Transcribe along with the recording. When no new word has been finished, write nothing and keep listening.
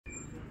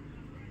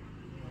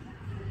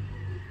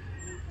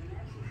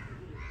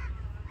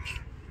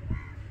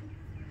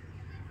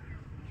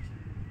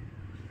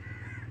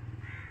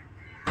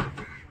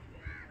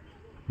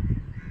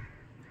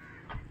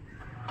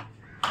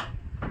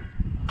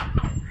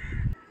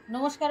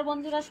নমস্কার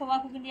বন্ধুরা, শোভা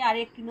কুকিং এর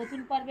আরেকটি নতুন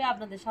পর্বে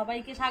আপনাদের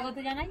সবাইকে স্বাগত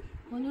জানাই।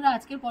 বন্ধুরা,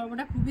 আজকের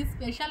পর্বটা খুবই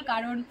স্পেশাল,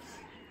 কারণ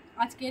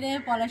আজকের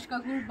পলাশ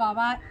কাকুর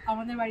বাবা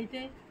আমাদের বাড়িতে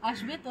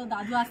আসবে। তো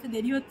দাদু আসতে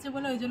দেরি হচ্ছে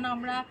বলে ওই জন্য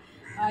আমরা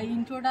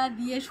ইন্ট্রোটা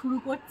দিয়ে শুরু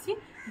করছি।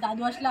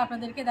 দাদু আসলে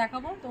আপনাদেরকে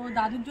দেখাবো। তো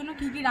দাদুর জন্য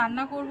কি কি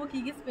রান্না করব, কি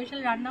কি স্পেশাল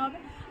রান্না হবে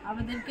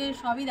আপনাদেরকে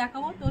সবই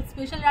দেখাবো। তো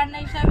স্পেশাল রান্না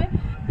হিসাবে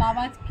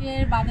বাবা আজকে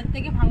বাজার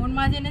থেকে ভাঙন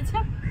মাছ এনেছে,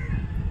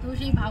 তো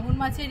সেই ভাঙন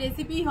মাছের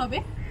রেসিপিই হবে।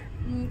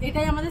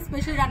 এটাই আমাদের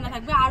স্পেশাল রান্না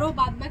থাকবে। আরও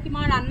বাদবাকি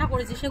মা রান্না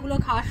করেছে, সেগুলো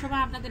খাওয়ার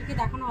সময় আপনাদেরকে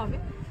দেখানো হবে।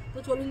 তো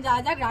চলুন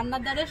যাওয়া যাক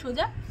রান্নার দ্বারে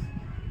সোজা।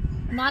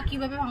 মা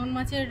কীভাবে ভাঙন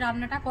মাছের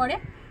রান্নাটা করে,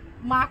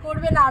 মা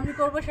করবে না আমি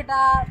করব, সেটা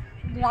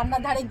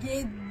রান্নার ধারে গিয়ে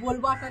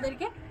বলবো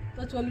আপনাদেরকে।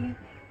 তো চলুন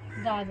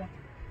যাওয়া যাক।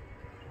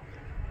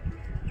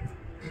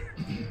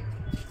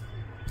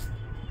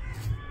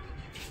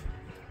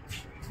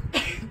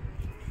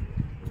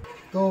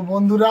 তো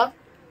বন্ধুরা,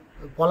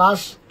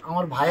 পলাশ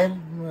আমার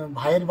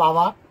ভাইয়ের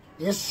বাবা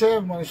এসছে,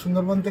 মানে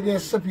সুন্দরবন থেকে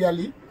এসছে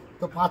পিয়ালি।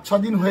 তো 5-6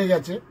 দিন হয়ে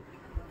গেছে।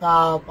 তা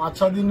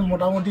 5-6 দিন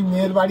মোটামুটি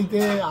মেয়ের বাড়িতে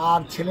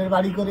আর ছেলের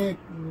বাড়ি করে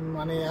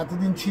মানে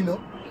এতদিন ছিল।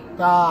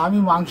 তা আমি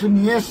মাংস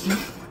নিয়ে এসছি।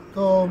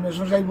 তো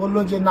মেসমশাই বললো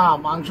যে না,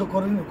 মাংস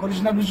করিস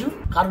না বিশু,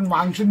 কারণ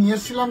মাংস নিয়ে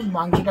এসছিলাম,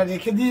 মাংসটা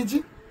রেখে দিয়েছি।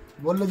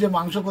 বললো যে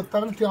মাংস করতে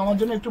হবে না, তুই আমার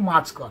জন্য একটু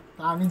মাছ কর।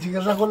 তা আমি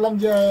জিজ্ঞাসা করলাম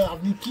যে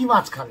আপনি কি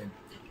মাছ খাবেন।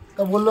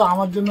 তা বললো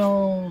আমার জন্য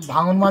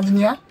ভাঙন মাছ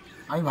নিয়ে।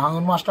 আমি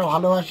ভাঙন মাছটা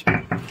ভালোবাসি,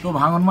 তো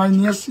ভাঙন মাছ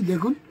নিয়ে এসেছি।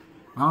 দেখুন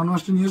ভাঙন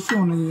মাছটা নিয়ে এসেছি,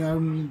 উনি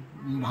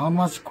ভাঙন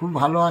মাছ খুব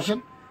ভালোবাসেন।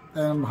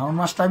 ভাঙন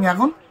মাছটা আমি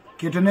এখন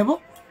কেটে নেব,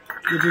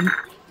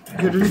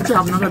 কেটে নিচ্ছি,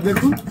 আপনারা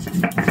দেখুন।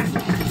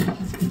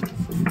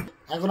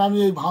 এখন আমি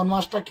এই ভাঙন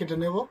মাছটা কেটে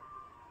নেব।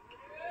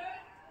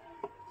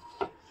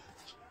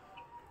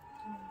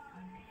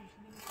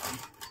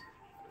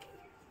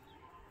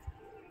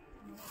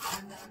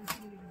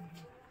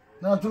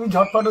 না, তুমি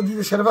ঝটপটও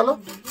দিতে সেরে ফেলো।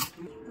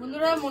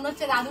 বন্ধুরা, মনে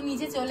হচ্ছে দাদু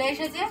নিচে চলে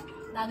এসেছে।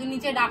 দাদু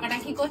নিচে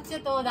ডাকাডাকি করছে,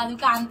 তো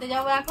দাদুকে আনতে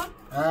যাবো এখন।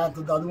 হ্যাঁ, তো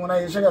দাদু মনে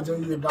হয় এসে গেছে,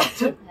 ওই যে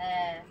ডাকছে।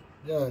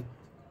 হ্যাঁ,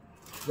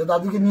 যে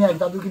দাদুকে নিয়ে আয়,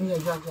 দাদুকে নিয়ে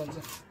আয়।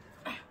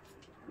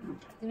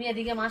 তুমি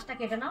এদিকে মাছটা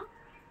কেটে নাও।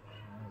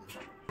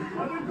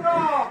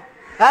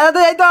 হ্যাঁ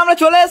দাদা, এই তো আমরা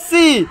চলে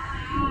এসেছি।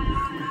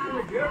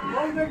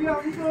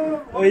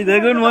 ওই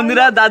দেখুন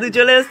বন্ধুরা, দাদু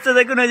চলে এসছে।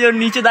 দেখুন ওই যে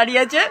নিচে দাঁড়িয়ে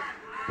আছে।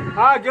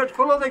 হ্যাঁ, গেট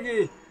খোলো দেখি।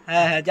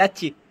 হ্যাঁ হ্যাঁ,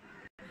 যাচ্ছি।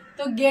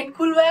 তো গেট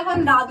খুলবো এখন।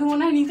 দাদু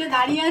মনে হয় নিচে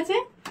দাঁড়িয়ে আছে।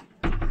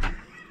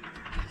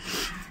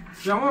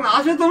 কেমন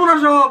আছো তোমরা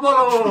সব,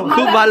 বলো?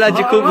 খুব ভালো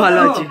আছি, খুব ভালো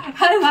আছি,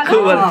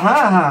 খুব ভালো।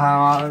 হ্যাঁ হ্যাঁ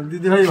হ্যাঁ,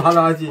 দিদি ভাই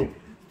ভালো আছি।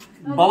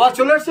 বাবা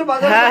চলে এসছে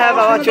বাজারে? হ্যাঁ হ্যাঁ,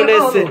 বাবা চলে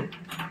এসছে,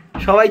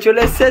 সবাই চলে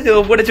এসছে।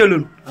 ওপরে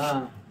চলুন।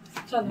 হ্যাঁ,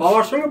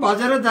 বাবার সঙ্গে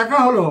বাজারে দেখা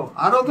হলো।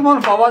 আরো তোমার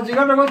বাবা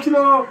জিজ্ঞাসা করছিল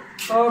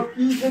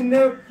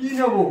কি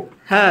নেবো।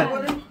 হ্যাঁ,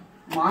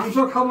 মাংস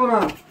খাবো না,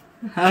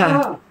 হ্যাঁ,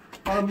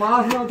 আর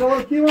মাছ না। তোমার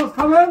কি মাছ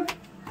খাবেন?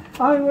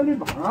 আমি বলি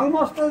ভাঙাল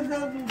মাছটা।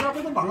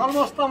 ভাঙাল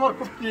মাছটা আমার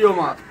খুব প্রিয়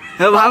মাছ।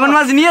 ভাঙন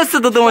মাছ নিয়ে এসছে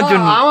তো তোমার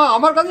জন্য?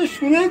 আমার কাছে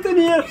শুনেই তো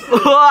নিয়ে এসছে।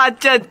 ও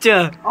আচ্ছা আচ্ছা,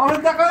 আমার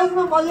দেখা যাচ্ছে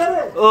না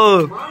বাজারে। ও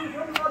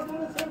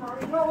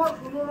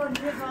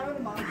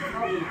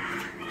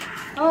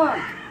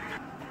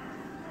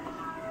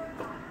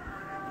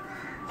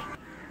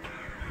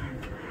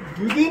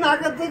দুদিন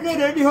আগে থেকে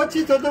রেডি হচ্ছি,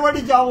 তোদের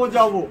বাড়ি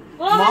যাবো।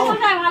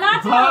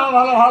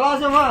 ভালো ভালো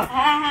আছে মা?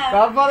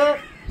 তারপরে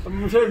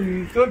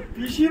তোর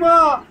পিসিমা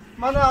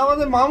মানে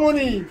আমাদের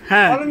মামনি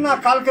বলেন না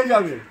কালকে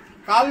যাবে।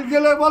 কাল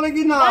গেলে বলে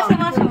কি না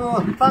থাক।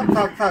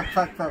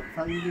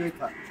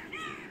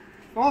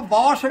 তোমার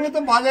বাবার সঙ্গে তো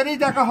বাজারেই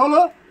দেখা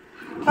হলো।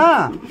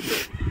 হ্যাঁ,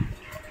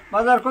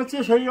 বাজার করছে,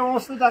 সেই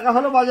অবস্থা দেখা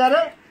হলো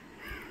বাজারে।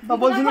 তা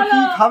বলছিল কি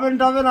খাবেন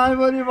টাবেন। আমি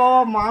বলি বাবা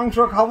মাংস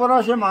খাবো না,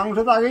 সে মাংস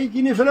তো আগেই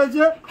কিনে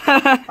ফেলেছে।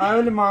 আমি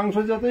বলি মাংস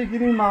যতই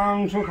কিনি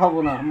মাংস খাবো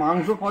না।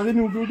 মাংস কদিন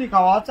উঠি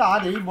খাওয়া হচ্ছে,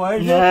 আর এই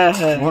বয়সে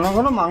ঘন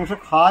ঘন মাংস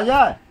খাওয়া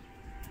যায়?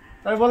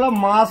 তাই বললাম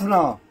মাছ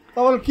নাও। তা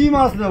বল কি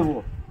মাছ নেবো?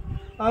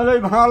 আমি ওই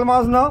ভাঙাল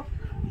মাছ নাও।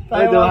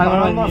 তাই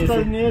ভাঙাল মাছটা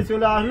নিয়ে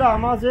চলে আসলো।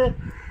 আমার সে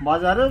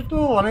বাজারে তো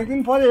অনেকদিন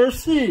পরে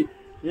এসছি,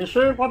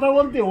 এসে কথা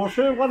বলতে ওর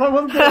সঙ্গে কথা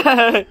বলতে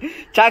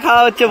চা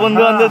খাওয়া হচ্ছে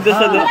বন্ধু বান্ধবদের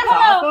সাথে।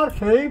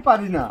 খেয়েই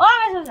পারি না।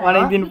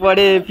 অনেকদিন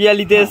পরে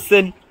পিয়ালিতে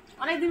এসছেন।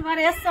 অনেকদিন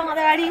পরে এসছো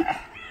আমাদের বাড়ি।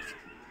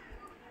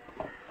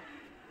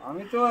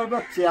 আমি তো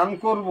এবার চ্যান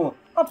করবো।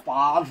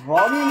 পা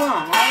ধোয়াবি না,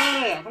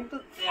 এখন তো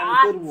চ্যান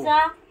করবো।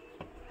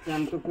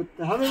 চ্যান তো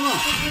করতে হবে না।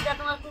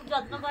 তোমার খুব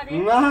যত্ন করে।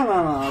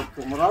 না,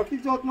 তোমরাও কি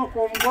যত্ন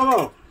কম করো?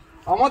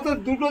 আমার তো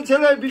 2টো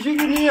ছেলে,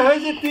 বিশুকে নিয়ে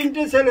হয়েছে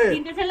 3টে ছেলে।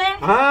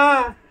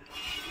 হ্যাঁ,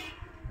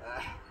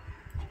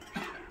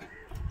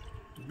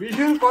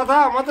 বিশুর কথা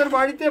আমাদের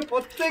বাড়িতে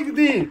প্রত্যেক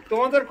দিন,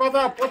 তোমাদের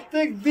কথা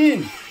প্রত্যেক দিন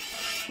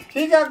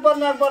ঠিক একবার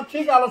না একবার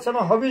ঠিক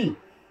আলোচনা হবেই।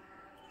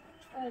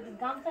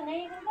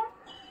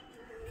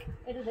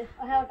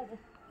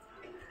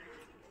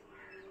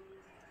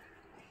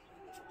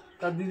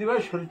 তার দিদিভাই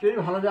শরীর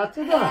টরীর ভালো যাচ্ছে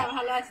তো?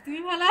 ভালো আছি, তুমি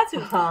ভালো আছো?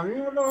 আমি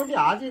মোটামুটি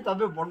আছি,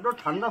 তবে বড্ড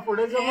ঠান্ডা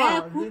পড়েছে।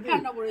 খুব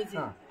ঠান্ডা পড়েছে।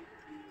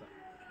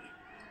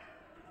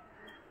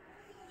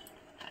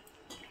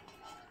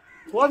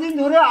 কদিন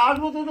ধরে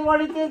আসবো তোদের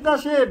বাড়িতে, তা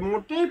সে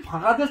মোটেই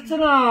ফাঁকা দিচ্ছে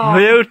না,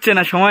 হয়ে উঠছে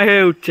না, সময়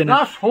হয়ে উঠছে না।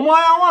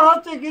 সময় আমার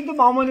হচ্ছে, কিন্তু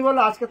মামনি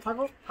বলে আজকে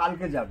থাকো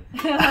কালকে যাবে।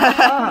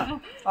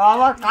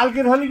 আবার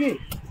কালকের হলে কি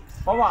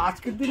বাবা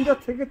আজকের দিনটা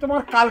থেকে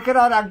তোমার কালকের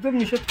আর একদম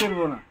নিষেধ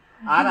করবো না।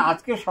 আর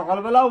আজকে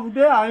সকালবেলা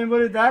উঠে আমি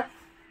বলি দেখ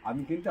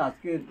আমি কিন্তু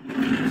আজকে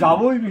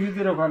যাবোই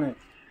বিহুদের ওখানে।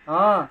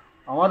 হ্যাঁ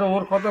আমার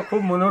ওর কথা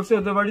খুব মনে হচ্ছে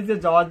ওদের বাড়িতে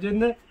যাওয়ার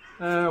জন্যে,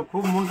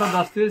 খুব মনটা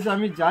ব্যস্ত হয়েছে,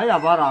 আমি যাই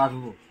আবার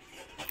আসবো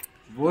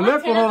বলে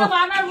কোনো।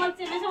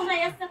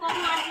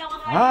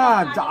 হ্যাঁ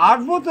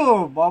আসবো তো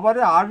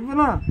বাবারে, আসবে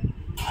না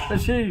তা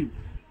সেই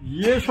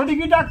ইয়ে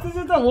শরিকি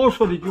ডাকতেছে, তো ও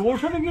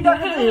শরিকি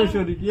ডাকতেছে, এ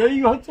শরিকি, এই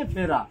হচ্ছে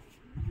ফেরা।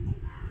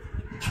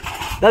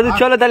 দাদু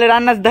চলো তাহলে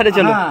রান্নার ধারে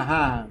চলো। হ্যাঁ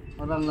হ্যাঁ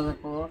রান্নাটা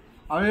করবো,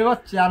 আমি এবার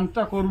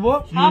চানটা করবো।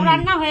 সব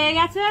রান্না হয়ে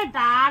গেছে,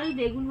 ডাল,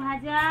 বেগুন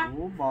ভাজা,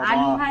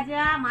 আলু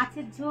ভাজা,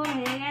 মাছের ঝোল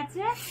হয়ে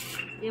গেছে।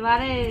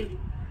 এবারে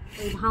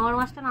ওই ভাঙর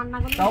মাছটা রান্না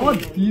করলে আমার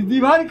দিদি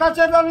ভাইয়ের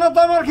কাছে রান্না তো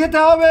আমার খেতে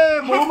হবে,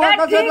 বৌমার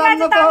কাছে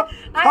রান্না তো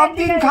সব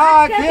দিন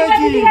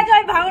খেয়েছি।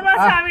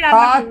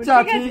 আচ্ছা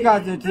ঠিক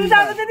আছে, ঠিক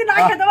আছে, সে না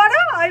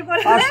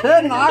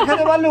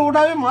খেতে পারলে ওটা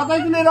আমি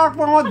মাথায় তুলে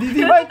রাখবো, আমার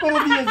দিদি ভাই করে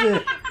দিয়েছে।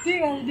 ঠিক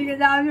আছে ঠিক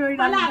আছে, আমি ওই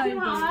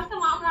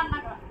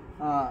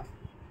হ্যাঁ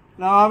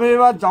না আমি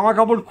এবার জামা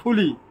কাপড়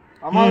খুলি,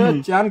 আমার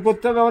চান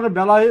করতে হবে, আমার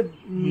বেলায়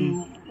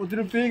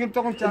অতিরিক্ত হয়ে গেলে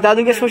তখন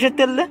দাদুকে সর্ষের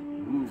তেল দে।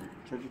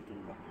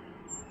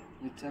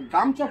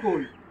 গামছা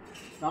কই,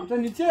 গামছা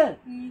নিচে,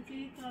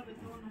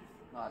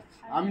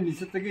 আমি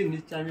নিচের থেকে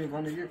নিচ্ছি, আমি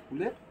ওখানে গিয়ে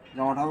খুলে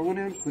জামা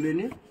টামাগুলো খুলে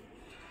নিই,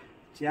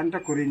 চানটা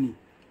করে নিই।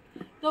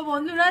 তো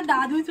বন্ধুরা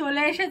দাদু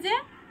চলে এসেছে,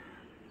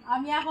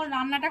 আমি এখন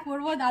রান্নাটা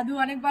করব। দাদু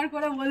অনেকবার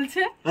করে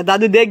বলছে,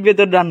 দাদু দেখবে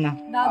তোর রান্না,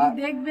 দাদু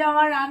দেখবে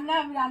আমার রান্না,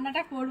 আমি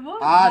রান্নাটা করব।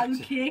 দাদু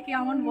খেয়ে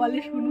কেমন বলে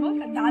শুনবো।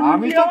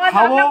 আমি তো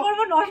খাবো,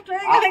 নষ্ট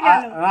হয়ে গেলে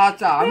গেল।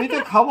 আচ্ছা আমি তো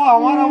খাবো,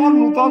 আমার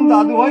নূতন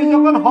দাদু ভাই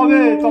যখন হবে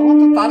তখন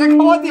তো তারে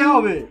খাওয়াতে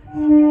হবে,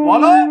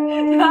 বলো।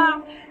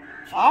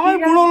 আমি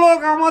বুড়ো লোক,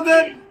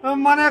 আমাদের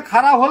মানে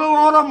খারাপ হলেও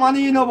আমরা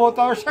মানিয়ে নেবো,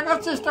 তবে শেখার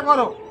চেষ্টা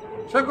করো,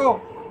 শেখো।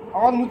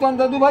 আমার নূতন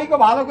দাদু ভাইকে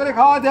ভালো করে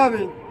খাওয়াতে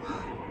হবে।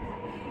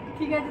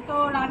 ঠিক আছে, তো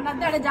রান্নার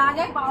ধারে যাওয়া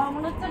যায়। বাবা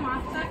মনে হচ্ছে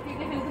মাছটা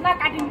কেটে ফেলছে, না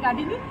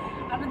কাটিনি,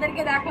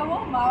 আপনাদেরকে দেখাবো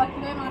বাবা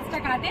কিভাবে মাছটা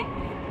কাটে।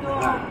 তো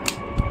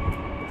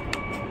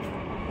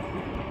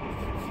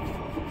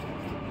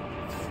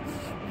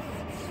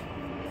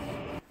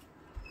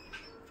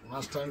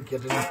মাছটা আমি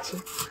কেটে নিচ্ছি।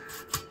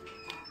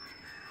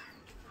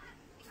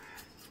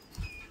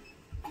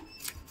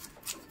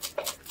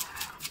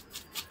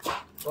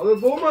 তবে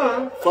বৌমা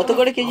কত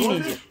করে কেজি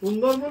নিয়েছে?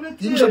 সুন্দরবনে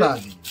 300 টাকা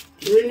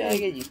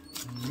কেজি।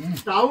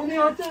 টাউনে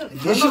হচ্ছে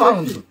দেশি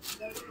ভাঙন,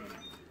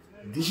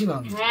 দেশি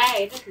ভাঙন, হ্যাঁ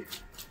এটা ঠিক,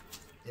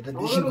 এটা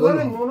দেশি গোল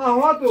নোনা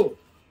হওয়া তো,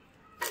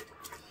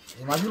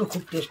 এই মাছগুলো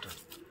খুব টেস্ট হয়।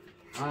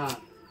 হ্যাঁ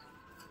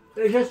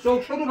এই যে চোখ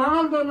শুধু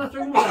ভাঙাল তো না,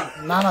 চোখ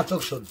না না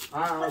চোখ শোধ।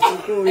 হ্যাঁ চোখ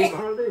ওই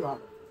ভাঙালটাই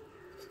ভালো।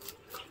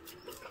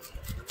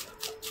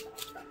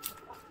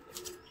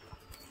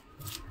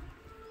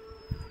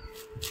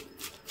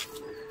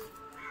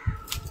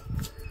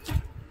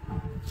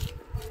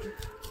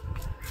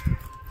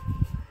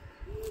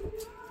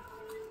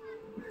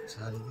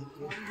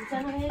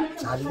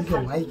 চারিদিকে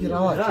মাইকের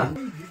আওয়াজ।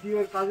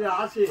 ভিডিওর কাজে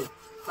আসে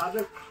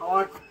তাদের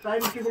খাওয়ার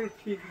টাইম টেবিল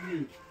ঠিক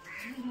নেই।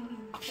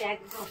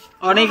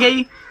 অনেকেই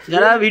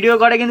যারা ভিডিও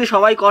করে কিন্তু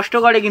সবাই কষ্ট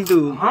করে, কিন্তু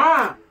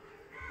হ্যাঁ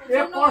এ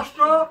কষ্ট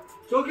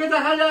চোখে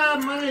দেখা যায়,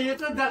 মানে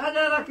এতে দেখা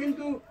যায় না,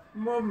 কিন্তু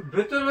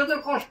ভেতর ভেতর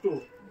কষ্ট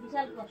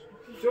বিশাল কষ্ট,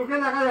 চোখে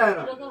দেখা যায়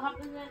না, লোকে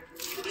ভাববে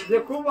যে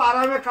খুব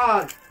আরামে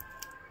কাজ,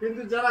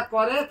 কিন্তু যারা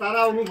করে তারা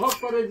অনুভব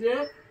করে যে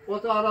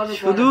কত আরামে।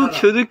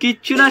 শুধু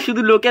কিচ্ছু না,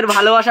 শুধু লোকের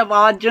ভালোবাসা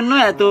পাওয়ার জন্য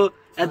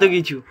এত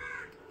কিছু,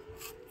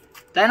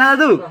 তাই না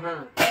দাদু?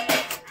 হ্যাঁ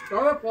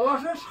তবে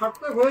পলাশের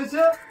সার্থক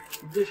হয়েছে,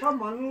 যেসব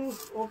মানুষ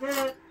ওকে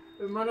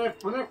মানে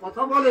ফোনে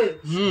কথা বলে,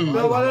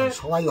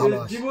 সবাই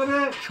ভালোবাসে, জীবনে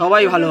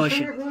সবাই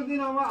ভালোবাসে, কোনোদিন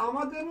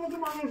আমাদের মতো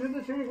মানুষের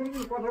সঙ্গে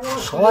কোনোদিন কথা বলা,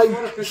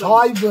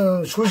 সবাই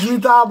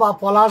সুস্মিতা বা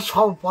পলাশ,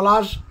 সব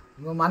পলাশ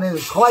মানে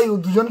সবাই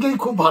দুজনকেই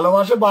খুব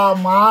ভালোবাসে, বা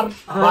মার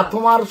বা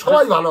তোমার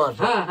সবাই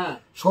ভালোবাসে।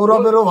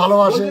 সৌরভেরও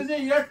ভালোবাসে।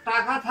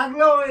 টাকা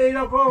থাকলেও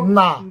এইরকম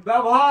না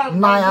ব্যবহার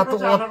না,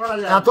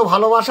 এত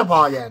ভালোবাসা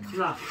পাওয়া যায়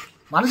না।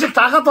 মানুষের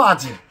টাকা তো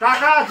আছে,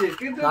 টাকা আছে,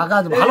 কিন্তু টাকা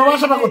আছে,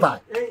 ভালোবাসাটা কোথায়?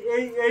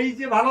 এই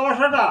যে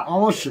ভালোবাসাটা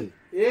অবশ্যই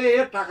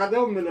এর টাকা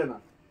দিয়েও মেলে না।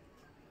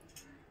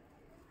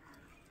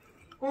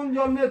 কোন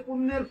জন্মের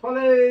পুণ্যের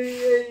ফলে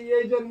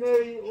এই জন্মে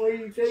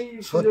ওইটাই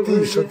সত্যি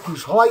সত্যি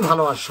সবাই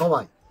ভালোবাসে,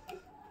 সবাই।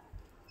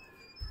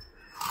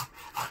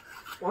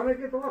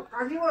 অনেকে তোমার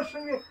কাকিমার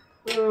সঙ্গে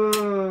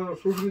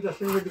সুস্মিতার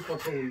সঙ্গে একটু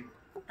কথা বলি,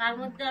 তার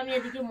মধ্যে আমি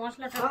এদিকে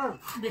মশলাটা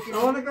বেটে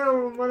অনেকে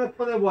মানে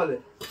ফোনে বলে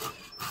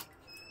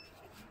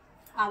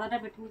আদাটা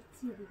বেটে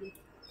নিচ্ছি এদিকে।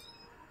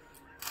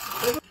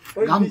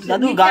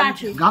 দাদু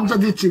গামছা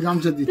দিচ্ছি,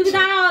 তুমি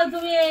দাঁড়াও,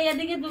 তুমি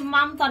এদিকে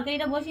মাম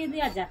তরকারিটা বসিয়ে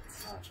দিয়ে আর যাচ্ছি।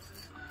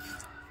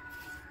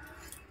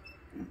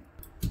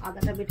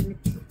 আদাটা বেটে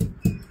নিচ্ছি।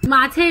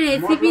 মাছের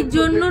রেসিপির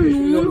জন্য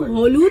নুন,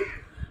 হলুদ,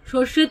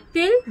 সর্ষের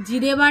তেল,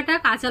 জিরে বাটা,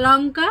 কাঁচা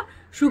লঙ্কা,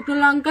 শুকনো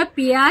লঙ্কা,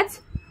 পেঁয়াজ,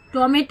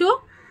 টমেটো,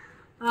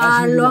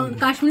 আর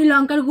কাশ্মীরি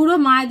লঙ্কার গুঁড়ো,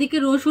 মা এদিকে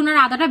রসুন আর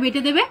আদাটা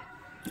বেটে দেবে,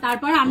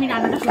 তারপর আমি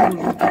রান্নাটা শুরু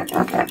করবো।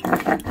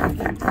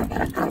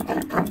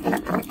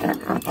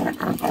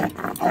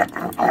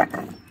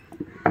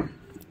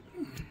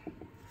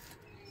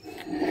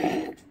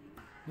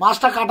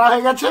 মাছটা কাটা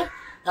হয়ে গেছে,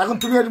 এখন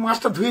তুমি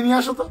মাছটা ধুয়ে নিয়ে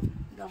আসো তো,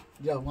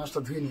 যাও মাছটা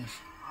ধুয়ে নিয়ে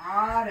আসো।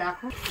 আর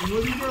এখন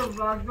নদীতে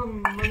একদম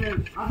মানে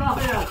সাদা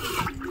হয়ে আছে,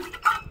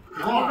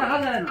 দেখা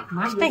যায় না।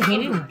 মাছটা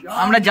হেভি মাছ।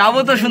 আমরা যাবো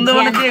তো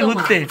সুন্দরবনের দিকে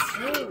ঘুরতে,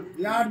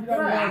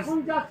 এখন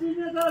যাচ্ছি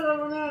যে তার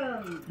মানে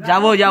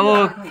যাবো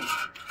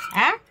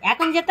হ্যাঁ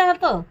এখন যেতে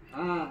হতো,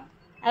 হ্যাঁ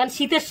এখন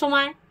শীতের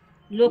সময়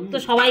লোক তো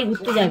সবাই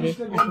ঘুরতে যাবে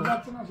এখন।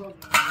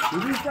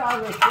 জিনিসটা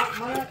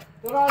মানে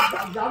তোরা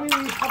যাবি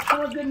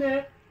সবসময়ের জন্য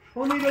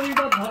শনি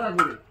রবিবার ধরা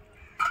করে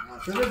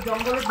তোদের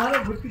জঙ্গলের ধারে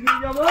ঘুরতে নিয়ে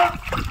যাবো,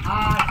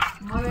 আর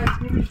মানে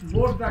টুরিস্ট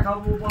বোট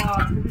দেখাবো বা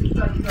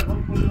টুরিস্টরা কিরকম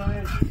পরিমাণে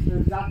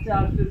যাচ্ছে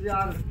আসতেছে,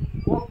 আর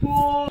কত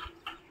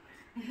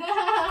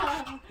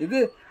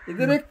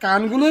এদের এই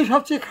কানগুলোই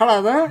সবচেয়ে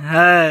খারাপ।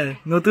 হ্যাঁ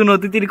নতুন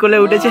অতিথির কোলে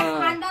উঠেছে।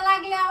 ঠান্ডা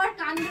লাগলে আবার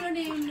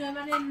কানগুলো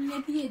মানে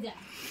নেতিয়ে যায়।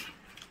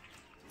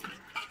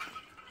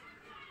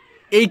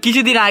 এই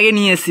কিছুদিন আগে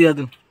নিয়ে এসছি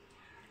দাদু,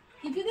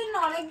 কিছুদিন না,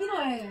 অনেকদিন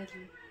হয়ে গেছে।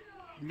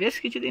 বেশ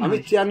কিছুদিন আমি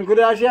হয়েছে। চ্যান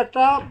করে আসি,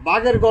 একটা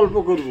বাঘের গল্প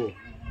করব।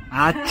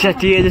 আচ্ছা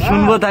ঠিক আছে,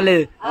 শুনবো তাহলে।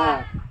 হ্যাঁ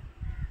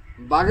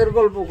বাঘের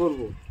গল্প করব,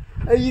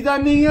 এই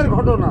ইদানিং এর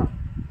ঘটনা।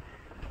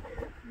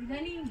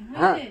 ইদানিং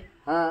হ্যাঁ হয়েছে?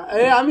 হ্যাঁ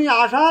এই আমি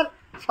আসার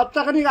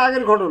সপ্তাহখানিক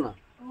আগের ঘটনা।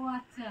 ও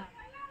আচ্ছা।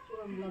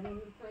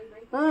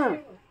 হ্যাঁ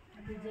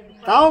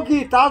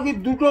তাও কি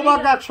দুটো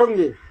বাঘ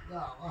একসঙ্গে।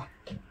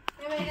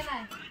 এবার এখানে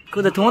আয়।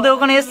 কোথায় তোমাদের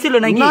ওখানে এসেছিল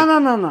নাকি? না না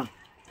না না,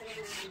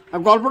 আর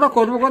গল্পটা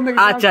করবো কোন থেকে?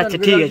 আচ্ছা আচ্ছা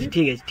ঠিক আছে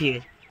ঠিক আছে ঠিক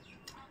আছে।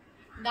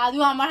 দাদু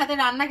আমার হাতে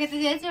রান্না খেতে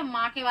চেয়েছে,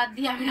 মাকে বাদ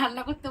দিয়ে আমি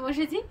রান্না করতে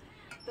বসেছি।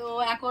 তো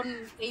এখন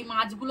এই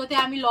মাছগুলোতে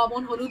আমি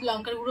লবণ, হলুদ,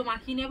 লঙ্কার গুঁড়ো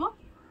মাখিয়ে নেব।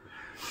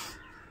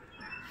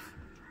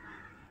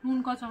 নুন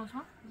ক চামচ?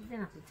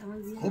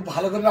 খুব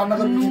ভালো করে রান্না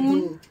করবি কিন্তু,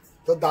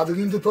 তোর দাদু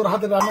কিন্তু তোর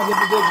হাতে রান্না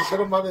করতে চেয়েছে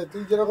সেরকম ভাবে,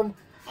 তুই যেরকম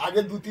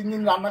আগে 2-3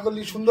 দিন রান্না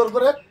করলি সুন্দর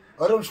করে,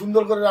 ওরকম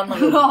সুন্দর করে রান্না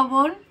করবি।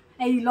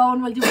 লবণ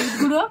বলছি, হলুদ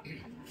গুঁড়ো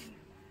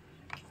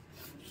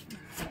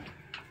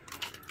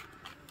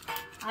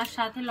আর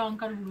সাথে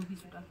লঙ্কার গুঁড়ো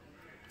কিছুটা।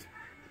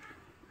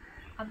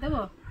 আর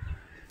দেবো?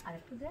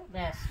 আরেকটু দে,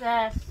 ব্যাস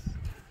ব্যাস।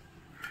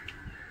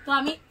 তো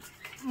আমি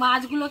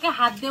মাছগুলোকে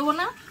হাত দেবো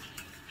না,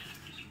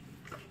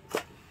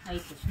 এই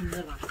তো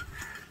সুন্দর মাছ।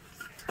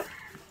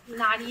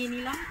 নাড়িয়ে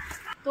নিলাম।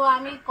 তো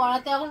আমি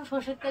কড়াতে এখন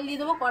সর্ষের তেল দিয়ে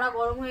দেবো, কড়া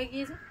গরম হয়ে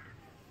গিয়েছে।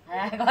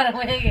 হ্যাঁ গরম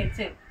হয়ে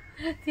গেছে,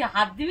 তুই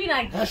হাত দিবি না?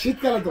 হ্যাঁ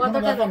শীতকালে তো কোনো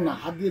ব্যাপার না,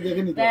 হাত দিয়ে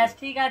দেখে নিতে হবে। ব্যাস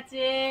ঠিক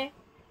আছে,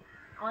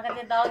 আমার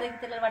কাছে দাও দেখি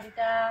তেলের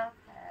বাটিটা।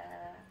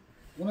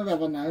 কোনো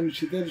ব্যাপার না, এখন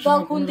শীতের দাও, সময়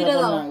কোনো খুন্তিটা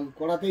ব্যাপার দাও। না,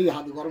 কড়াতেই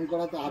হাত গরম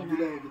করাতে হাত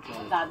দিলে কিছু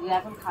হবে না। দাদু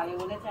এখন খাবে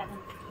বলেছে, এখন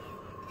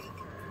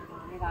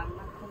আমি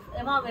রান্না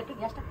এবার একটু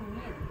গ্যাসটা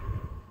কমিয়ে দিই।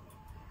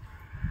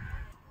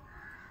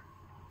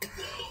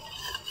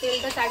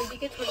 তেলটা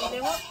চারিদিকে ছড়িয়ে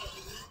দেবো।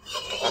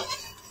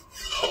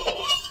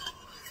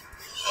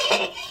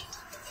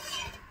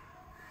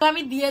 তো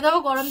আমি দিয়ে দেবো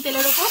গরম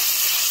তেলের উপর।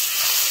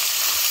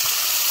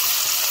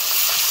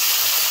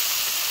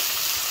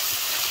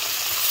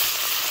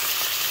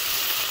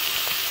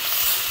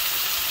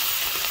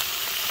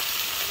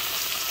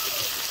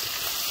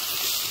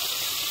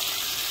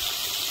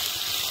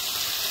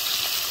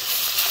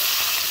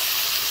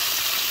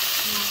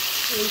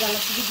 এই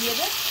গালার দিকে দিয়ে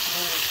দে।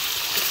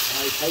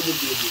 এই সাইডে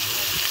দিয়ে দিবি,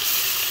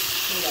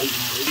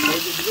 এই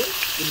সাইডে দিলে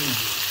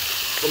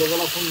কোলে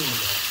গলা ফোন নিয়ে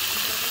যাবে।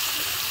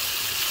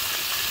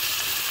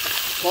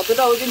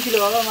 কতটা ওজন ছিল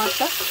বাবা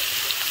মাছটা?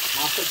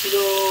 মাছটা ছিল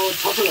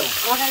 600 গ্রাম।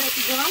 ওটা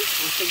একটু জোগান।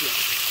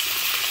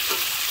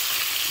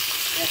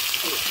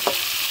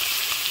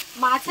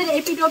 মাছের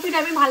এপিট ওপিট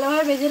আমি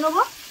ভালোভাবে ভেজে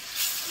নেবো।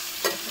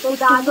 তো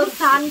দাদু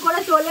স্নান করে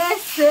চলে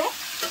এসছে,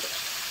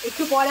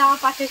 একটু পরে আমার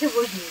পাশে এসে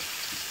বসবে।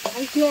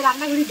 আমি কি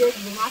রান্নাঘুরি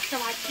দেখবো, মাছটা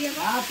মাছছি।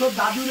 হ্যাঁ তোর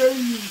দাদুর এই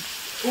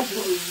খুব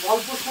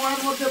অল্প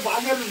সময়ের মধ্যে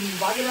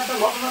বাঘের একটা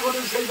ঘটনা ঘটে,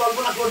 সেই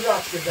গল্পটা করবে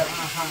আজকে।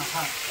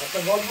 হ্যাঁ একটা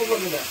গল্প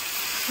করবে দেখ।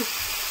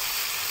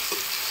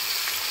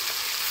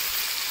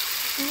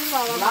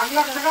 লাখ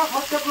লাখ টাকা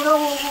খরচা করেও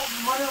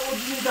মানে ও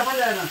জিনিস দেখা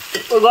যায় না।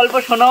 ওই গল্প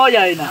শোনাও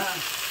যায় না।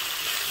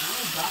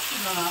 আমি যাচ্ছি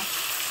না।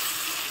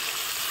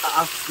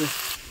 আচ্ছা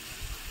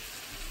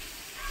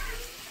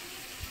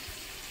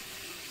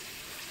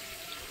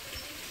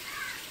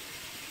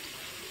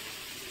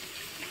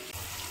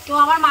তো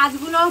আমার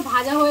মাছগুলো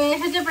ভাজা হয়ে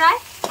এসেছে প্রায়,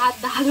 আর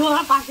দাদু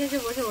আমার পাশে এসে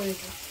বসে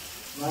পড়েছে।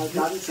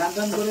 দাদু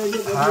স্নান করে এই যে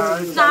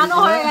স্নানও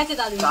হয়ে গেছে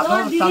দাদু।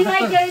 তোর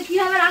দিদিভাই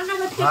কিভাবে রান্না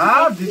করছে?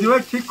 হ্যাঁ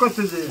দিদিভাই ঠিক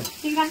করছে যে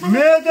ঠিক রান্না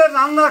মেয়েদের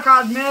রান্নার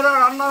কাজ, মেয়েরা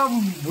রান্না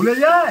ভুলে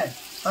যায়।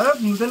 আরে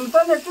নতুন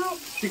নতুন একটু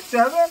শিখতে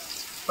হবে।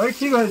 ওই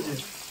ঠিক হয়েছে।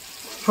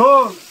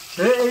 শোন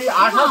এই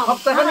আসার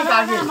সপ্তাহখানিক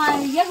আগে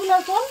ইয়েগুলো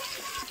কোন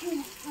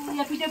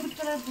পিঠে পিঠ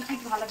করে দুটি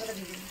ভালো করে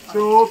দিবি।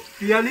 তো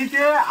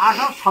পিয়ালিতে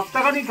আসার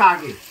সপ্তাহখানিক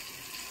আগে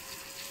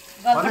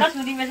গল্পটা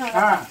শুনি বেশ আমার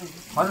হ্যাঁ কাছে।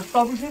 ফরেস্ট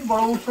অফিসের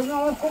বড় উৎসবে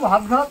আমার খুব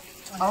হাত ঘাত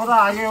আমরা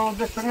আগে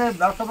ওদের সঙ্গে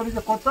ব্যবসা বাণিজ্য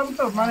করতাম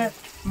তো, মানে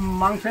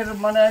মাংসের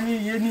মানে আমি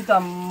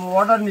নিতাম,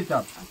 অর্ডার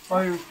নিতাম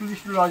ওই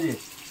টুরিস্ট লজে।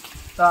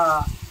 তা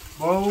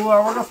বউ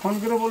আমাকে ফোন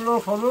করে বললো,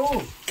 শোনো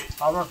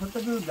আপনার সাথে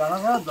একটু জানা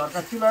করার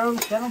দরকার ছিল। এখন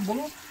কেন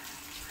বলুন?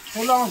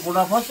 বললো আমার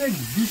গোটা পাশে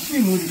দেশি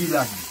মুরগি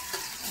লাগবে।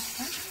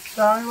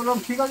 তা আমি বললাম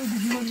ঠিক আছে,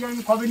 দেশি মুরগি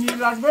আমি কবে নিয়ে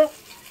লাগবে?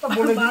 তা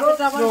বলে দিল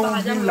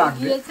দিন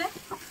লাগবে।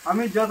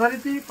 আমি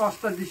যথারীতি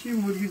 5টা দেশি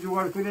মুরগি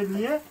জোগাড় করে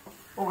নিয়ে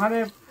ওখানে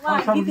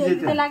ফরেস্ট অফিসে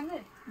যেতে।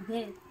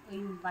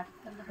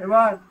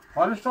 এবার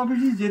ফরেস্ট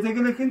অফিসে যেতে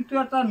গেলে কিন্তু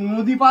একটা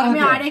নদী পার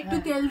হতে হয়। আর একটু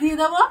তেল দিয়ে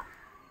দেবো।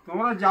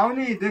 তোমরা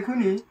যাওনি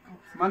দেখুনি,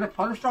 মানে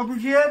ফরেস্ট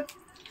অফিসের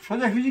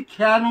সোজাসুজি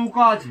খেয়া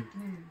নৌকা আছে,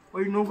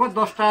 ওই নৌকা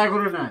 10 টাকা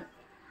করে নেয়।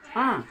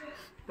 হ্যাঁ,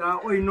 তা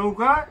ওই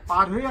নৌকা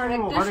পার হয়ে আমি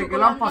ওখানে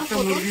গেলাম 5টা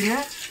মুরগি নিয়ে।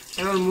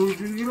 এবার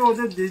মুরগিগুলো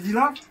ওদের দিয়ে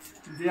দিলাম,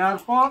 দেওয়ার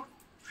পর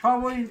সব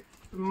ওই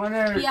মানে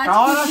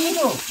টাওয়ার আছে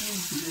তো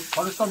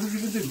ফরেস্ট অফিসে,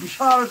 কিন্তু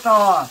বিশাল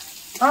টাওয়ার।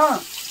 হ্যাঁ,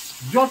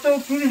 যত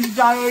টুরিস্ট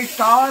যায় ওই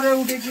টাওয়ারে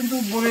উঠে কিন্তু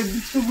বনের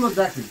দৃশ্যগুলো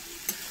দেখে।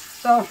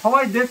 তা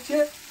সবাই দেখছে।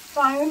 তা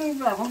আমি বলি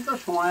এখন তো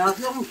সময়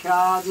আছে, এখন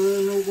খেয়া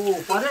নেবো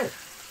ওপারে,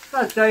 তা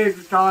চাই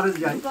একটু টাওয়ারে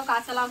যাই।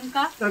 কাঁচা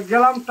লঙ্কা তা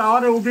গেলাম,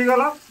 টাওয়ারে উঠে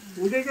গেলাম।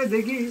 উঠে গিয়ে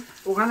দেখি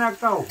ওখানে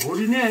একটা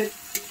হরিণের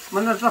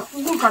মানে একটা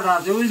পুকুর কাটা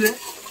আছে, বুঝলে?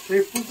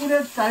 সেই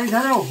পুকুরের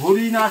চারিধারে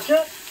হরিণ আসে,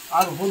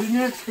 আর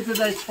হরিণের খেতে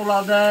দেয়, ছোলা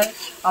দেয়,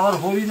 আবার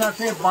হরিণ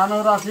আছে,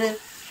 বানর আছে,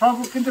 সব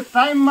কিন্তু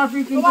টাইম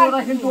মাফিক কিন্তু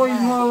ওরা কিন্তু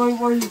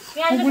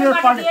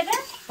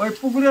ওই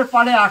পুকুরের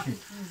পাড়ে আসে।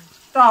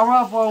 তা আমরা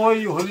ওই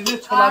হরিণের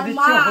ছোলা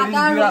দিচ্ছে, হরিণ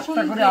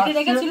 2-1টা করে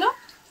আসছে,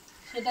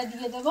 সেটা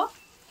দিয়ে দেবো।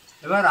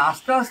 এবার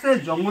আস্তে আস্তে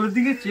জঙ্গলের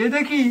দিকে চেয়ে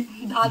দেখি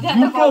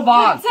 2টো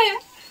বাঘ।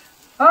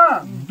 হ্যাঁ,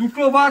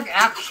 2টো বাঘ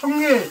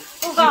একসঙ্গে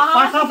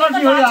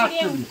পাশাপাশি হয়ে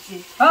আসছে।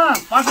 হ্যাঁ,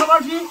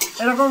 পাশাপাশি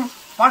এরকম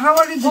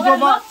পাশাপাশি 2টো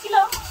বাঘ।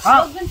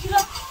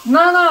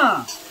 না না,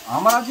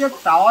 আমরা যে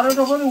টাওয়ারের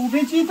ওপরে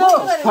উঠেছি তো,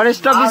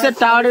 ফরেস্ট অফিসের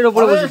টাওয়ারের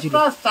উপরে বসেছিল,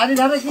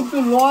 চারিধারে কিন্তু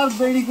লোহার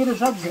বেড়ি করে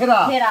সব ঘেরা।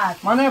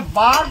 মানে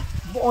বাঘ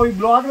ওই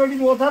লোহার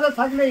বেড়ির ওধারে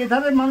থাকলে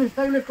এধারে মানুষ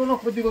থাকলে কোনো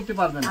ক্ষতি করতে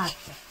পারবে না।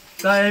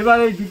 তা এবার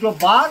এই 2টো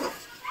বাঘ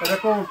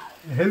এরকম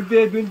হেলতে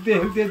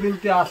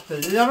দুলতে আসছে,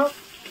 জানো।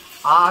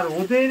 আর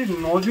ওদের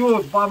নজর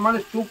বা মানে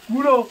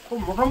চোখগুলো খুব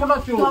মোটা মোটা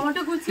চোখ,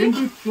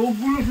 কিন্তু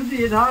চোখগুলো শুধু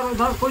এধার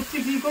ওধার করছে।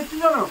 কি করছে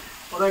জানো?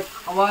 ওরা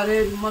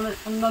খাবারের মানে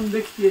সন্ধান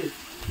দেখছে।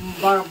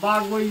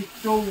 বাঘ ওই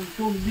চোখ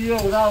দিয়ে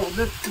ওরা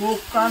ওদের চোখ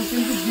কান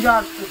কিন্তু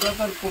বিরাট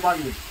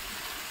বাঘের।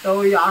 তা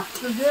ওই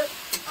আসছে যে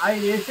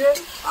এসে,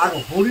 আর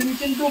হরিণ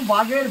কিন্তু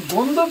বাঘের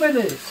গন্ধ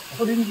পেলে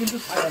হরিণ কিন্তু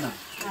থাকে না,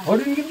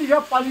 হরিণ কিন্তু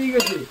সব পালিয়ে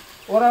গেছে।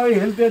 ওরা ওই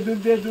হেলতে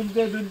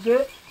দুলতে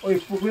ওই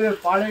পুকুরের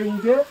পাড়ে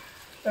উঠে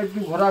একটু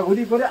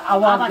ঘোরাঘুরি করে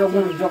আবার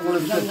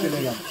জঙ্গলের ভিতরে চলে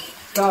গেল।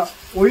 তা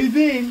ওই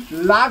দিন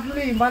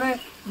লাগলি মানে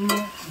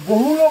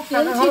বহু লোক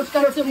টাকা খরচ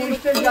করে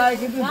যায়,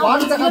 কিন্তু বাঘ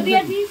দেখার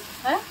জন্য,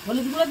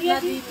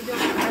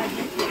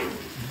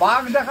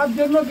 বাঘ দেখার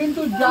জন্য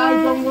কিন্তু যায়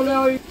জঙ্গলে।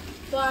 ওই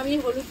তো আমি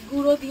হলুদ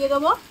গুঁড়ো দিয়ে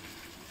দেবো।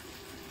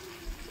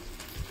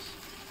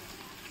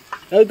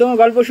 এই তোমার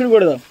গল্প শুরু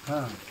করে দাও।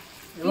 হ্যাঁ,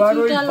 এবার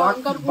ওই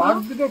বাঘ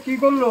দুটো কি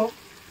করলো,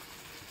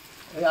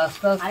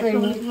 আস্তে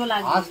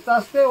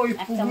আস্তে ওই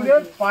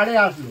পুকুরের পাড়ে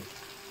আসলো,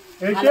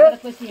 এসে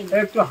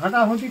একটু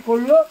হাঁটাহুঁটি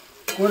করলো,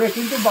 করে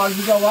কিন্তু বাঘ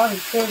দুটো আবার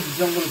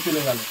জঙ্গলে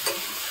চলে গেল।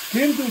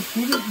 কিন্তু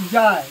টুরিস্ট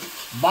যায়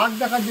বাঘ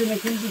দেখার জন্য,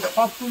 কিন্তু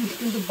সব টুরিস্ট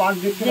কিন্তু বাঘ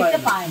দেখতে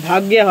পায় না,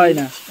 ভাগ্যে হয়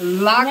না।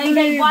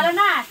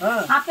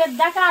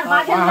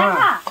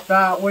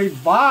 তা ওই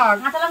বাঘ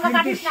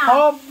কিন্তু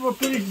সব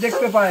টুরিস্ট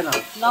দেখতে পায় না।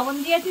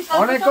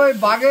 অনেকে ওই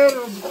বাঘের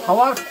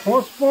খাওয়ার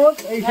খোঁজ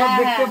এইসব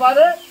দেখতে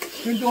পারে,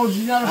 কিন্তু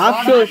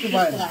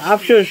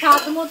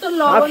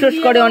আফসোস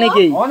করে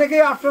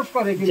অনেকেই আফসোস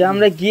করে যে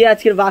আমরা গিয়ে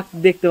আজকের বাঘ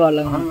দেখতে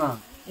পারলাম না।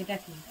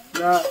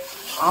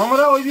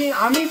 আমরা ওই দিন,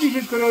 আমি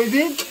বিশেষ করে ওই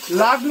দিন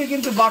লাগলে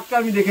কিন্তু বাঘটা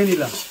আমি দেখে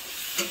নিলাম।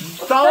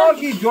 তাও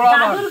কি জোড়া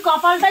বাঘ,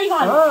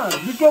 হ্যাঁ,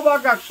 2টো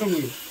বাঘ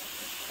একসঙ্গে।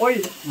 ওই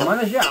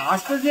মানে সে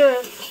আসতে যে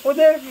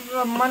ওদের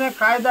মানে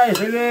কায়দায়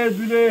হেলে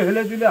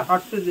দুলে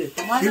হাঁটতে যে,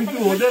 কিন্তু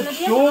ওদের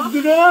চোখ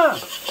দুটো না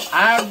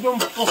একদম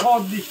প্রখর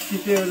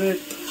দৃষ্টিতে ওদের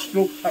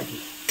চোখ থাকে।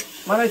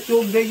 মানে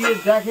চোখ দেখিয়ে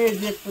দেখে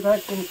যে কোথায়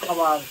কোন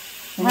খাবার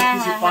কোন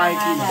কিছু পায়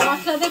কি।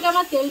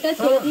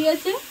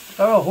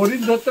 তবে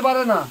হরিণ ধরতে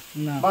পারে না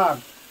বাঘ,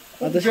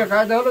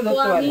 কায়দা হলে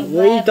ধরতে পারে।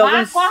 ওই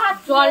তখন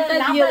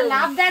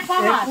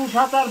 21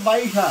 হাত আর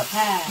 22 হাত,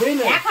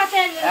 বুঝলে,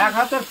 এক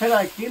হাতের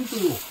ফেরায়, কিন্তু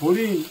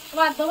হরিণ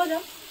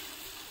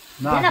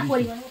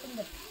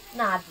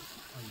না।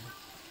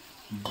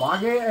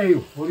 বাঘে এই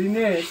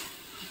হরিণের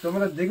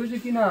তোমরা দেখেছো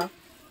কিনা,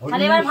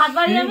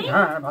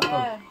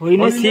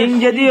 হরিণের সিং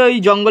যদি ওই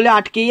জঙ্গলে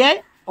আটকে যায়,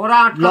 ওরা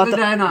আটকাতে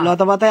দেয় না,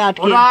 লতা পাতায়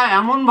আটকে, ওরা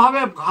এমন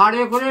ভাবে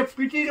ঘাড়ে করে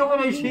পিটির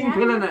ওপরে এই সিং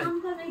ফেলে নেয়।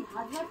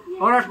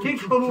 ওরা ঠিক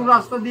সরু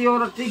রাস্তা দিয়ে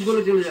ওরা ঠিক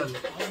বলে চলে যাবে।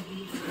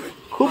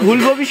 খুব ভুল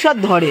ভবিষ্যৎ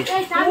ধরে।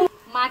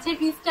 মাছের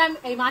পিসটা,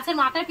 এই মাছের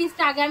মাথার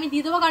পিসটা আগে আমি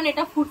দিয়ে দেবো, কারণ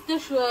এটা ফুটতে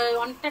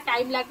অনেকটা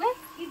টাইম লাগবে।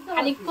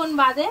 খানিকক্ষণ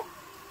বাদে,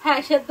 হ্যাঁ,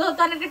 সেদ্ধ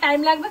হতে অনেকটা টাইম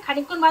লাগবে,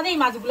 খানিকক্ষণ বাদে এই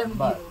মাছগুলো আমি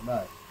দিয়ে দেবো।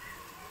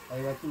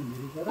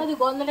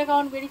 গন্ধটা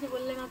কেমন বেরিয়েছে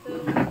বললে না তো।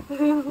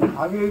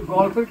 আমি ওই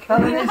গল্পের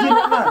খেয়াল নিয়েছি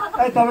না।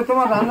 তবে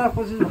তোমার রান্নার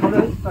প্রসেস ভালো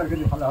হয়েছে,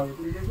 তরকারি ভালো হবে,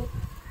 তুমি দেখো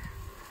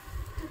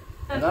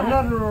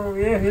রান্নার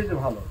হয়েছে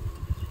ভালো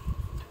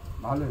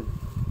ভালো।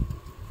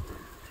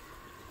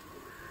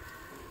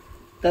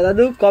 তা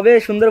দাদু কবে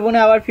সুন্দরবনে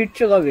আবার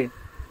ফিরছো কবে?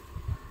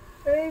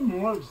 এই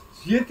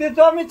যেতে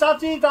তো আমি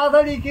চাচ্ছি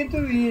তাড়াতাড়ি, কিন্তু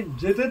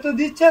যেতে তো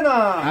দিচ্ছে না।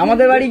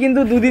 আমাদের বাড়ি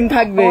কিন্তু 2 দিন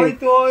থাকবে। ওই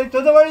তো ওই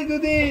তোদের বাড়ি 2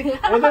 দিন,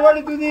 ওদের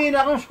বাড়ি 2 দিন,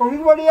 এখন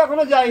শ্বশুর বাড়ি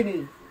এখনো যায়নি।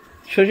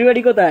 শ্বশুর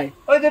বাড়ি কোথায়?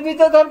 ওই তো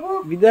বিদ্যাধরপুর,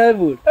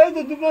 বিদ্যাধরপুর, এই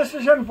তো 2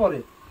 স্টেশন পরে।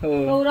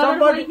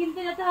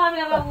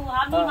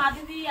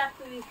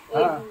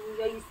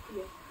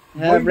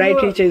 হ্যাঁ ব্রাইট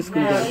রিচ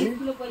স্কুল।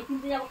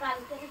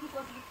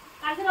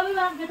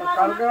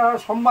 কালকে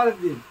সোমবারের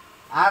দিন,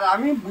 আর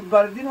আমি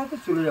বুধবারের দিন হয়তো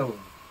চলে যাবো,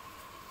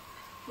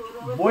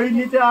 বই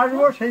নিতে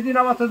আসবো, সেই দিন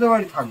আবার তোদের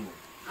বাড়ি থাকবো।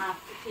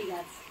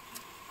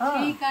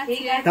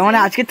 তার মানে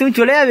আজকে তুমি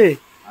চলে যাবে?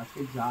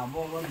 আজকে যাবো,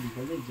 আবার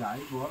বিকালে যাই।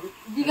 বল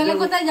বিকালে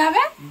কোথায়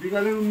যাবে?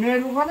 বিকালে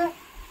মেয়ের ওখানে।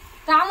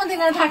 তা আমাদের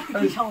এখানে থাকতে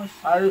কি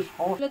সমস্যা? আর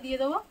সমস্যা দিয়ে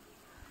দেবো।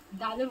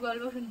 দাদুর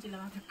গল্প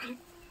শুনছিলাম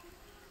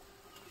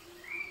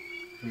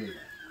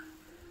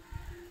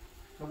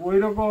ওই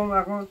রকম।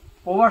 এখন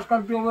প্রবাস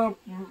কালকে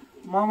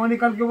মামনি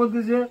কালকে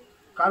বলতেছে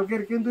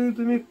কালকের কিন্তু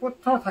তুমি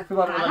কোথাও থাকতে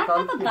পারবে না।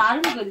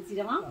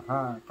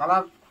 হ্যাঁ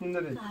কালার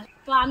সুন্দর।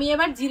 তো আমি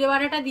এবার জিরে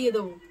বাটাটা দিয়ে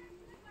দেবো।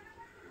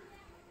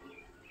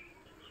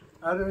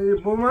 আর এই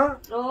বৌমা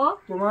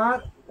তোমার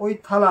ওই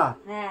থালা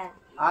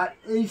আর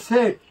এই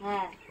সেট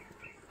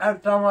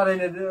একটা আমার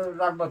এনে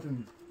রাখবা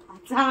তুমি।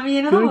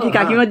 তুমি কি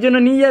কাকিমার জন্য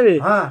নিয়ে যাবে?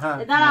 হ্যাঁ হ্যাঁ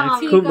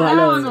খুব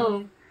ভালো।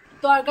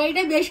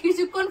 তরকারিটা বেশ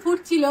কিছুক্ষণ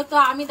ফুটছিল, তো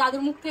আমি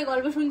দাদুর মুখ থেকে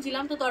গল্প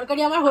শুনছিলাম, তো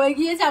তরকারি আমার হয়ে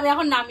গিয়েছে, আমি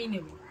এখন নামিয়ে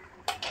নেব।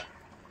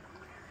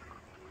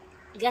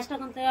 গ্যাসটা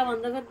কোন থেকে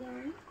বন্ধ করে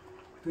দেব?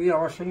 তুই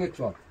আমার সঙ্গে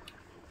চল।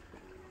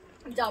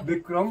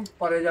 বিক্রম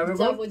পরে যাবে।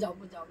 যাবো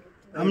যাবো যাবো,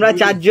 আমরা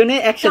 4 জনে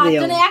একসাথে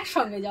যাবো। 4 জনে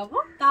একসঙ্গে যাবো,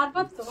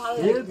 তারপর তো ভালো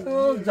সে তো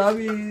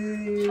যাবি,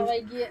 সবাই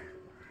গিয়ে।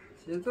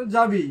 সে তো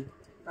যাবি,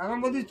 এখন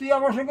বলছি তুই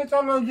আমার সঙ্গে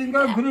চল, ওই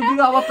দিনকার ঘুরে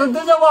ফিরে আবার তোর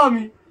যাবো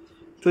আমি।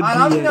 আর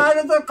আমি না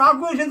এলে তো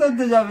কাকু এসে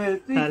ধরতে যাবে।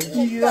 তুই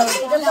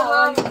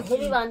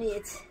হেভি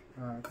বানিয়েছে।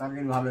 হ্যাঁ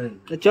তরকারি ভালো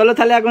হয়েছে। চলো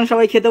তাহলে এখন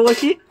সবাই খেতে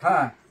বসি।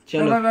 হ্যাঁ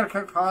চলো এবার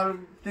খাওয়ার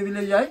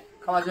টেবিলে যাই,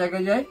 খাওয়ার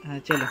জায়গায় যাই। হ্যাঁ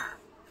চলো।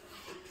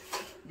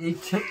 এই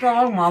ছেলেটা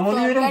আমার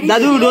মামনি।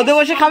 দাদু রোদে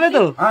বসে খাবে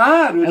তো?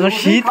 হ্যাঁ এখন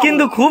শীত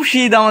কিন্তু খুব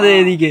শীত আমাদের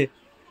এদিকে।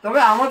 তবে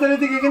আমাদের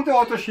এদিকে কিন্তু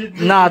অত শীত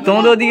না,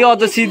 তোমাদের ওদিকে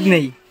অত শীত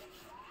নেই।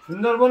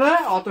 সুন্দরবনে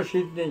অত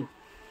শীত নেই।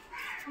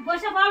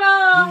 বসে পড়ো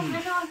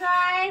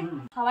মেশামশাই।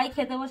 সবাই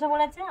খেতে বসে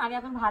পড়েছে, আমি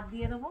এখন ভাত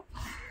দিয়ে দেবো।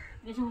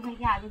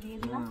 মেশামশাইকে আগে দিয়ে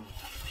দিলাম।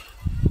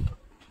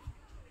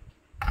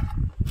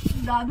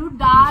 দাদু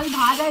ডাল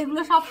ভাজা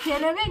এগুলো সব খেয়ে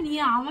নেবে,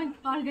 নিয়ে আমার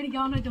তরকারি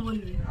কেমন হয়েছে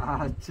বলবে।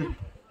 আচ্ছা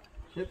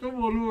সে তো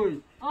বলবোই।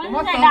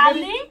 ডাল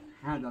দিই।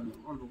 হ্যাঁ ডাল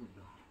অল্প করে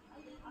দাও।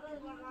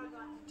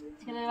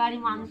 ছেলের বাড়ি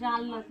মাংস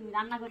আনলো, তুমি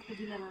রান্না করতে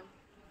দিলে না।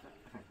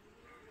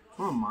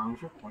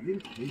 মাংস কদিন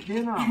খেয়েছে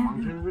না,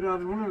 মাংসের উপরে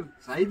আর মনে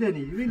চাহিদা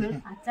নেই, বুঝলে?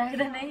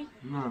 চাহিদা নেই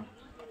না,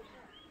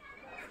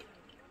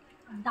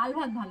 ডাল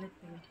ভাত ভালো,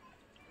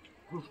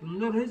 খুব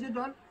সুন্দর হয়েছে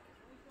ডাল।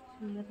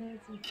 সুন্দর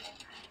হয়েছে।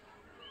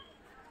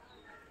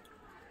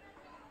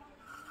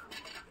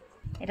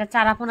 এটা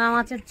চারাপোনা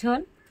মাছের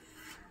ঝোল,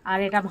 আর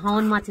এটা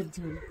ভাঙন মাছের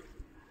ঝোল।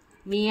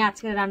 মেয়ে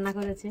আজকে রান্না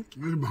করেছে।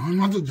 ভাঙন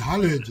মাছের ঝাল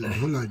হয়েছে,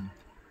 ঝোল হয়নি।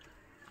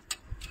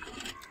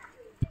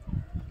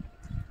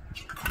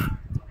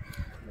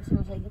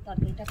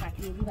 তরকারিটা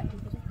কাটিয়ে দিই বাটি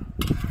করে।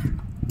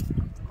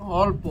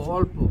 অল্প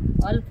অল্প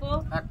অল্প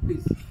এক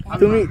পিস।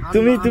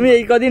 তুমি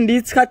এই কদিন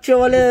রিচ খাচ্ছ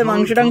বলে,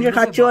 মাংস টাংস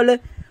খাচ্ছ বলে,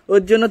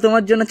 ওর জন্য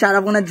তোমার জন্য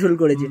চারাপোনার ঝোল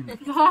করেছে।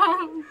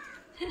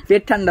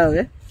 পেট ঠান্ডা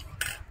হবে।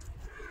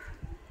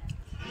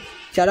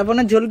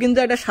 চারাপোনার ঝোল কিন্তু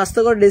একটা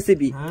স্বাস্থ্যকর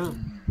রেসিপি।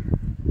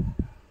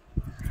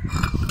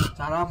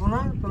 চারাপোনা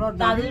তোরা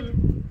দাদুর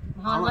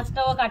ভাঙন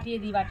মাছটাও কাটিয়ে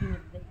দিই বাটির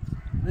মধ্যে,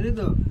 বুঝলি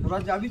তো? তোরা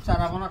যাবি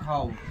চারাপোনা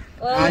খাওয়াবো।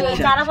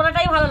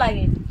 চারাপোনাটাই ভালো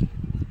লাগে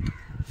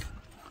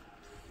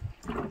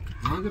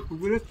আমাদের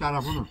পুকুরের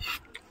চারাপোনা।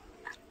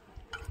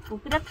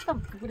 পুকুরের তো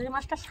পুকুরের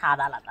মাছটা স্বাদ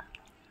আলাদা।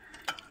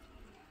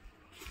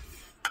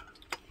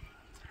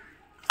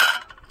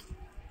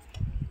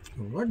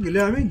 তোমরা গেলে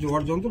আমি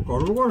জোয়ার যন্ত্র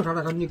করবো কোন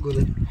খাটাখাটনি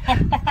করে।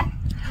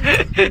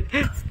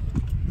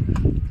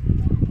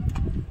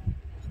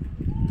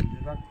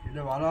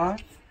 ভালো হয়।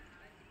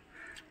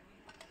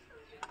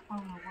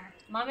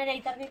 মামের এই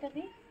তরকারিটা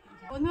দিই।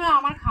 বন্ধুরা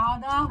আমার খাওয়া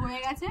দাওয়া হয়ে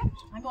গেছে,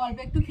 আমি অল্প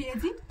একটু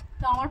খেয়েছি,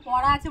 তো আমার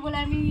পড়া আছে বলে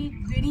আমি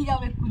বেরিয়ে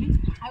যাবো এক্ষুনি।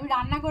 আমি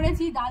রান্না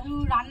করেছি, দাদু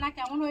রান্না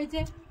কেমন হয়েছে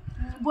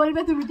বলবে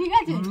তুমি, ঠিক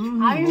আছে?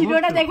 আমি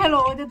ভিডিওটা দেখে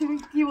নেবো যে তুমি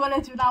কি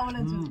বলেছো না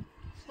বলেছো,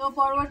 তো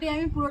পর্বটি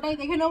আমি পুরোটাই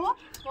দেখে নেবো।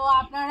 তো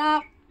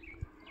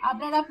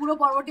আপনারা পুরো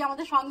পর্বটি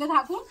আমাদের সঙ্গে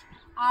থাকুন,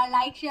 আর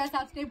লাইক শেয়ার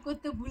সাবস্ক্রাইব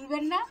করতে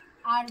ভুলবেন না।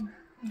 আর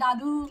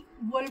দাদু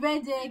বলবে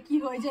যে কি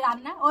হয়েছে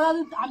রান্না। ও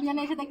দাদু আমি জানি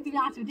এসে দেখি তুমি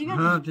আছো, ঠিক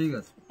আছে? হ্যাঁ ঠিক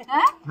আছে।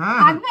 হ্যাঁ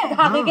থাকবে?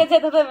 দাদুকে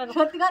যেতে দেবে না।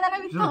 সত্যি কথা না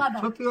মিথ্যা কথা?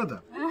 সত্যি কথা।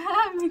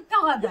 মিথ্যা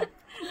কথা।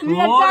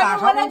 তোর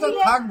আশা মতো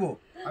থাকবো।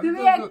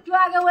 তুমি একটু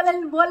আগে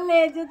বললে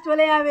যে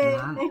চলে যাবে,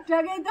 একটু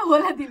আগেই তো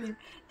বলে দিলে।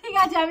 ঠিক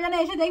আছে, আমি যেন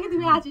এসে দেখি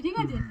তুমি আছো। ঠিক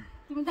আছে,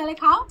 তুমি তাহলে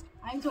খাও,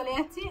 আমি চলে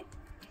যাচ্ছি।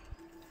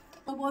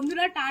 তো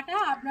বন্ধুরা টাটা,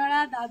 আপনারা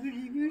দাদুর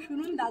রিভিউ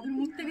শুনুন, দাদুর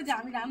মুখ থেকে যে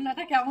আমি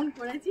রান্নাটা কেমন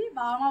করেছি।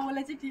 বাবা মা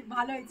বলেছে ঠিক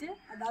ভালো হয়েছে,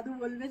 আর দাদু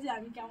বলবে যে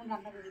আমি কেমন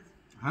রান্না করেছি।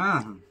 হ্যাঁ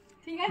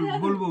ঠিক আছে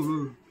বলবো,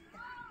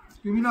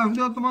 তুমি না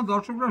শুনতে তোমার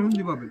দর্শকরা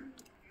শুনতে পাবে।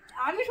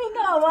 আমি শুনতে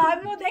পাবো,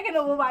 আমিও দেখে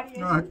নেবো বাড়ি।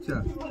 আচ্ছা,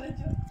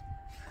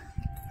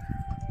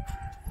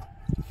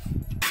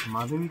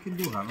 মাধবী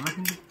কিন্তু রান্না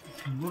কিন্তু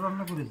সুন্দর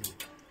রান্না করেছে।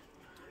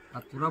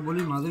 আর তোরা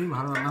বলি মাধবী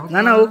ভালো রান্না করতে?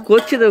 না ও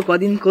করছে তো,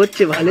 কদিন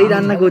করছে, ভালোই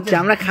রান্না করছে,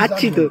 আমরা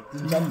খাচ্ছি তো।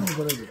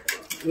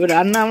 ও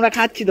রান্না আমরা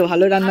খাচ্ছি তো,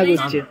 ভালো রান্না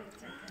করছে।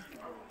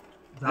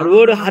 আর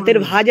ওর হাতের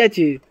ভাজ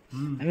আছে,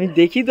 আমি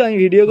দেখি তো, আমি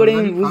ভিডিও করে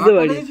আমি বুঝতে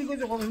পারি।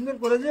 সুন্দর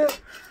করেছে।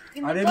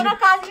 আর কোনো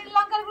কাশ্মীরি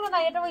লঙ্কার গুলো না,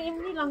 এটা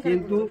এমনি লঙ্কা।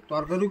 কিন্তু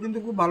তরকারিও কিন্তু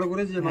খুব ভালো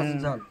করেছে, মাছের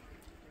ঝাল।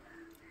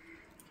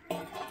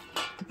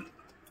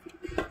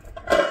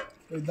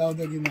 এই দাও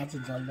দেখি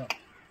মাছের ঝাল দাও।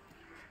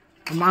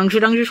 মাংস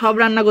টাংস সব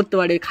রান্না করতে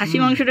পারে, খাসি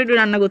মাংসটা একটু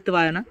রান্না করতে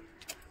পারে না,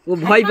 ও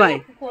ভয় পায়,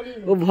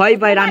 ও ভয়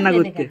পায় রান্না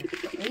করতে।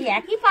 এই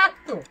একই পাক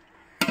তো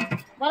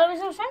বড়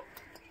বেশি মশাই।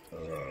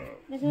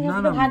 না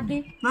না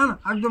না না,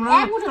 একদম না,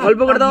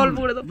 অল্প করে দাও, অল্প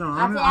করে দাও।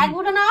 আচ্ছা এক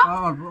মুঠো নাও।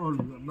 অল্প অল্প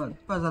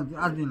বাস,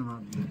 আর দিন মা।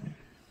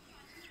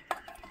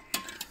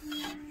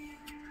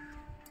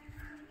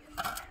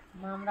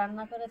 মাম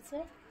রান্না করেছে,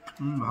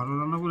 ভালো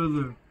রান্না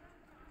করেছে।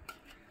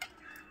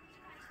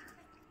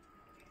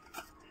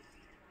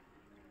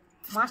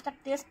 মাছটার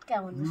টেস্ট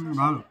কেমন?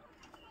 ভালো,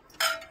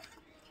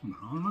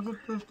 ভালো মাছের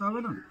টেস্ট হবে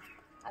না?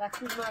 আর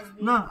একটু মাছ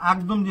দিই না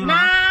একদম দিও না,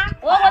 না,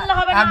 ও বললে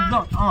হবে না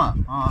একদম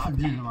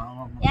দিই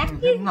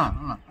না,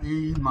 না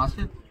এই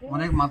মাছের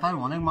অনেক মাথায়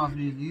অনেক মাছ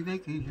দিয়ে দিয়ে দেয়,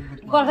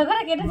 গড়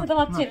করে কেটে দিতে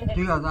পারছে।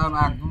 ঠিক আছে, আর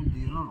একদম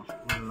দিও না,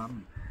 বললাম।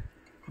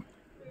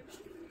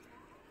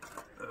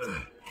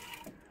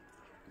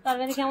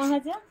 তরকারি কেমন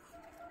হয়েছে?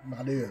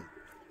 ভালোই হয়,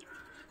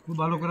 খুব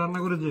ভালো করে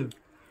রান্না করেছে।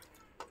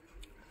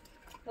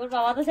 তোর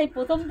বাবা তো সেই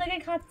প্রথম থেকে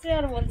খাচ্ছে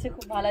আর বলছে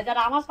খুব ভালো হয়েছে। আর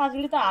আমার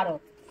শাশুড়ি তো আরো,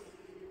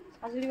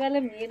 শাশুড়ি বলে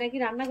মেয়ে নাকি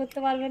রান্না করতে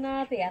পারবে না,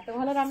 তো এত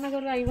ভালো রান্না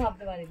করবে আমি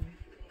ভাবতে পারিনি।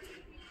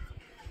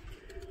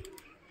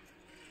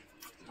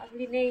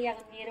 শাশুড়ি নেই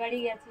এখন, মেয়ের বাড়ি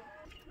গেছে।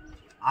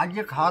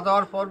 আজকে খাওয়া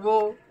দাওয়ার পর্ব,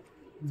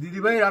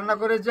 দিদিভাই রান্না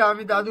করেছে,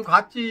 আমি দাদু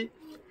খাচ্ছি,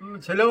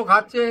 ছেলেও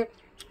খাচ্ছে।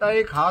 তাই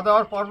এই খাওয়া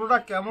দাওয়ার পর্বটা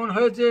কেমন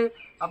হয়েছে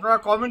আপনারা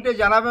কমেন্টে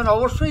জানাবেন,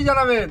 অবশ্যই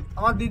জানাবেন।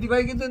 আমার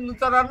দিদিভাই কিন্তু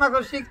নতুন রান্না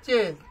করে শিখছে,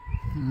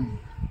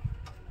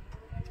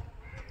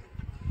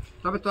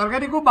 তবে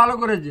তরকারি খুব ভালো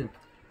করেছে।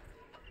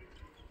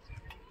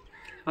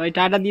 ওই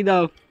টাটা দিয়ে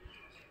দাও।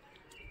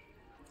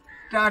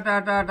 Tata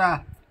tata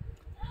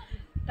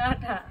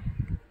tata.